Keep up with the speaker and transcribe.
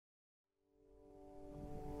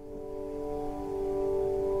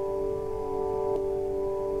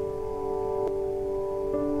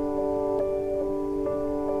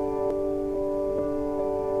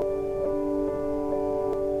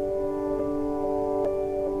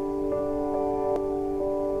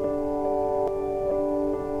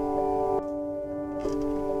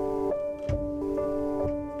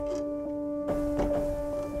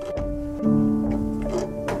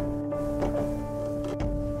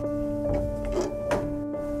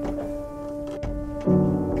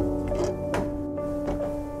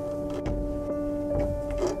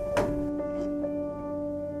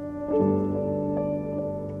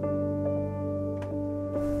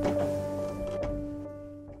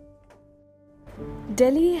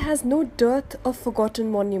Delhi has no dearth of forgotten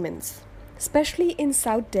monuments. Especially in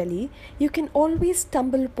South Delhi, you can always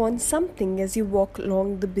stumble upon something as you walk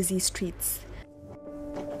along the busy streets.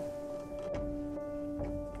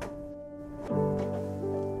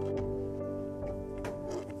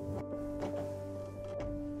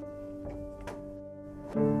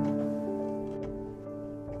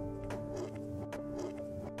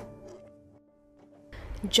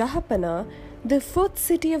 Jahanpanah, the fourth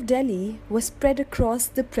city of Delhi, was spread across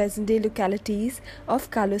the present-day localities of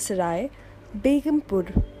Kalusarai,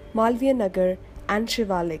 Begumpur, Malviya Nagar and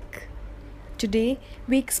Shivalik. Today,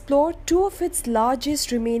 we explore two of its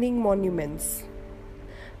largest remaining monuments.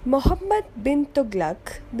 Muhammad bin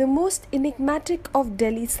Tughlaq, the most enigmatic of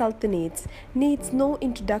Delhi's sultanates, needs no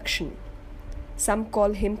introduction. Some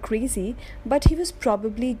call him crazy, but he was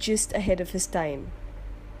probably just ahead of his time.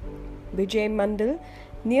 Bijay Mandal,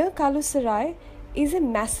 near Kalusarai, is a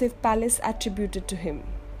massive palace attributed to him.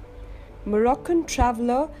 Moroccan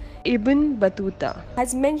traveller Ibn Battuta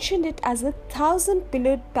has mentioned it as a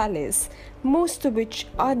 1,000-pillared palace, most of which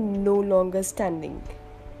are no longer standing.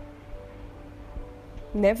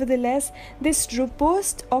 Nevertheless, this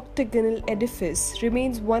robust octagonal edifice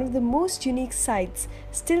remains one of the most unique sights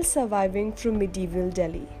still surviving from medieval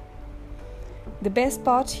Delhi. The best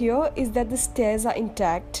part here is that the stairs are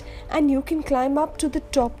intact and you can climb up to the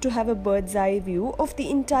top to have a bird's eye view of the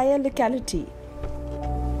entire locality.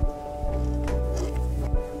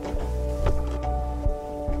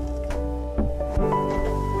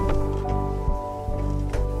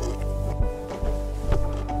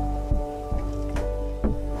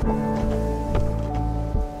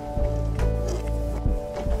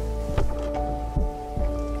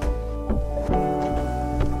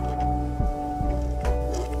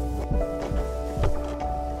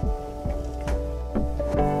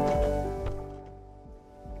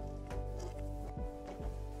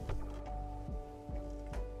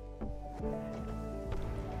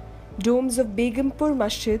 Domes of Begumpur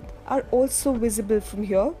Masjid are also visible from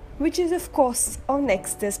here, which is of course our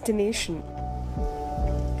next destination.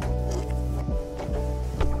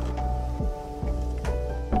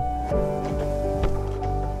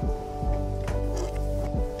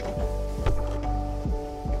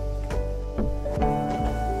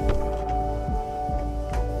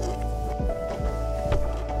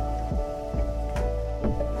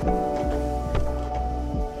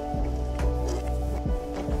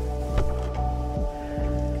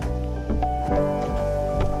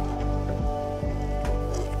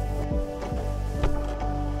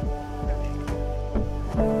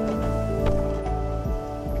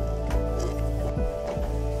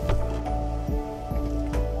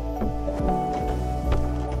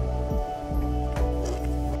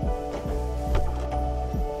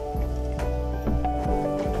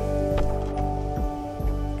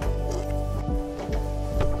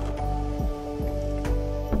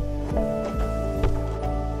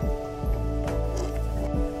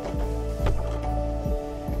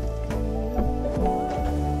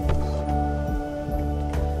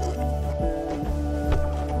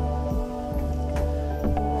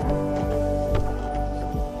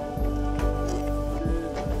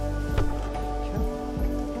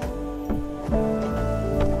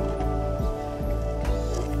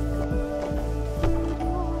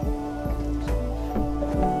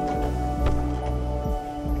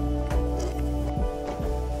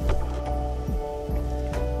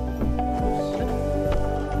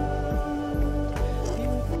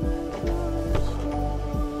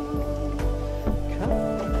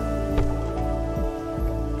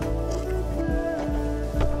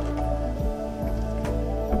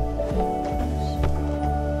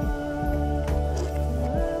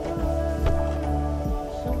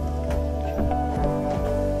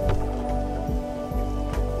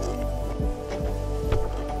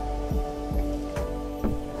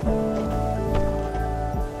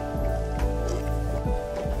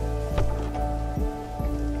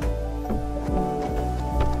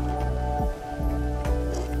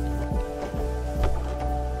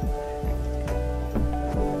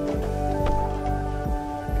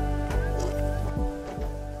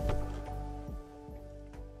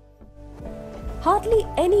 Hardly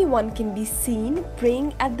anyone can be seen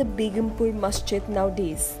praying at the Begumpur Masjid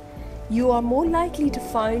nowadays. You are more likely to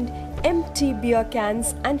find empty beer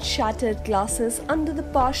cans and shattered glasses under the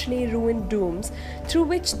partially ruined domes through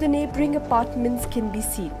which the neighbouring apartments can be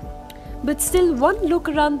seen. But still, one look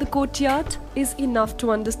around the courtyard is enough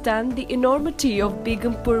to understand the enormity of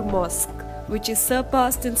Begumpur Mosque, which is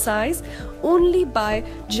surpassed in size only by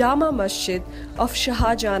Jama Masjid of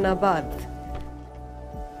Shahjahanabad.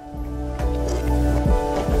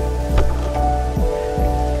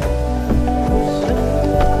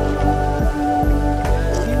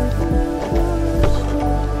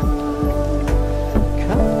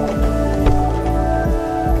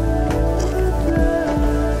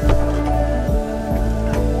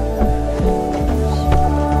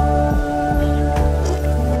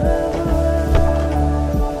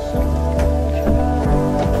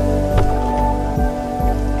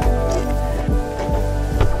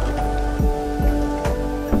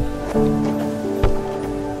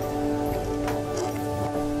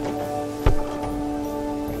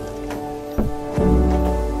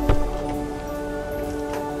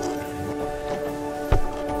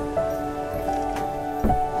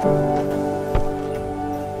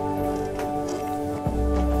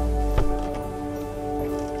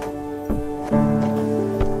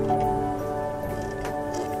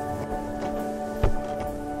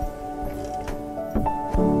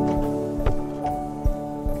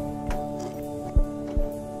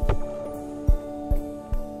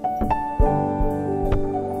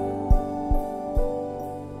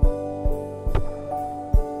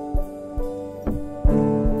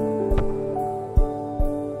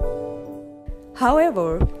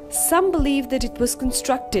 However, some believe that it was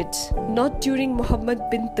constructed not during Muhammad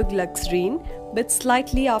bin Tughlaq's reign but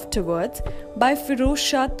slightly afterwards by Firoz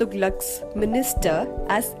Shah Tughlaq's minister,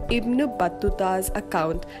 as Ibn Battuta's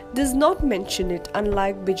account does not mention it,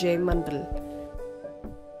 unlike Bijay Mandal.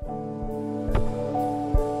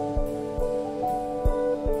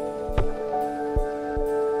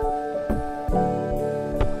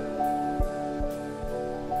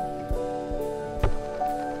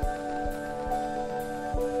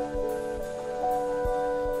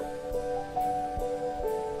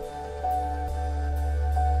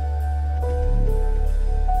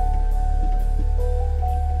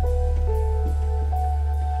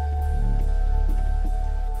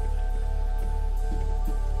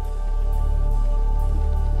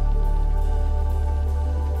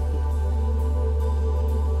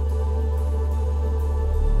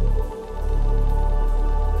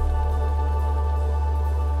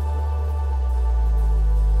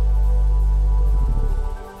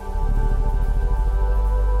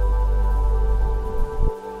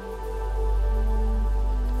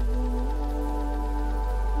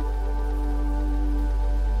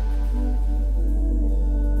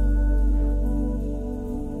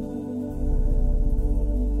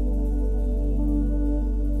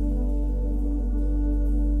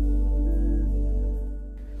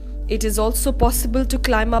 It is also possible to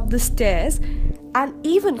climb up the stairs and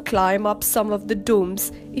even climb up some of the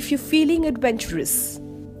domes if you're feeling adventurous.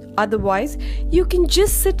 Otherwise, you can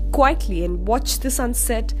just sit quietly and watch the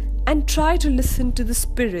sunset and try to listen to the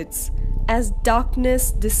spirits as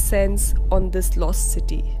darkness descends on this lost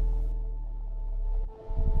city.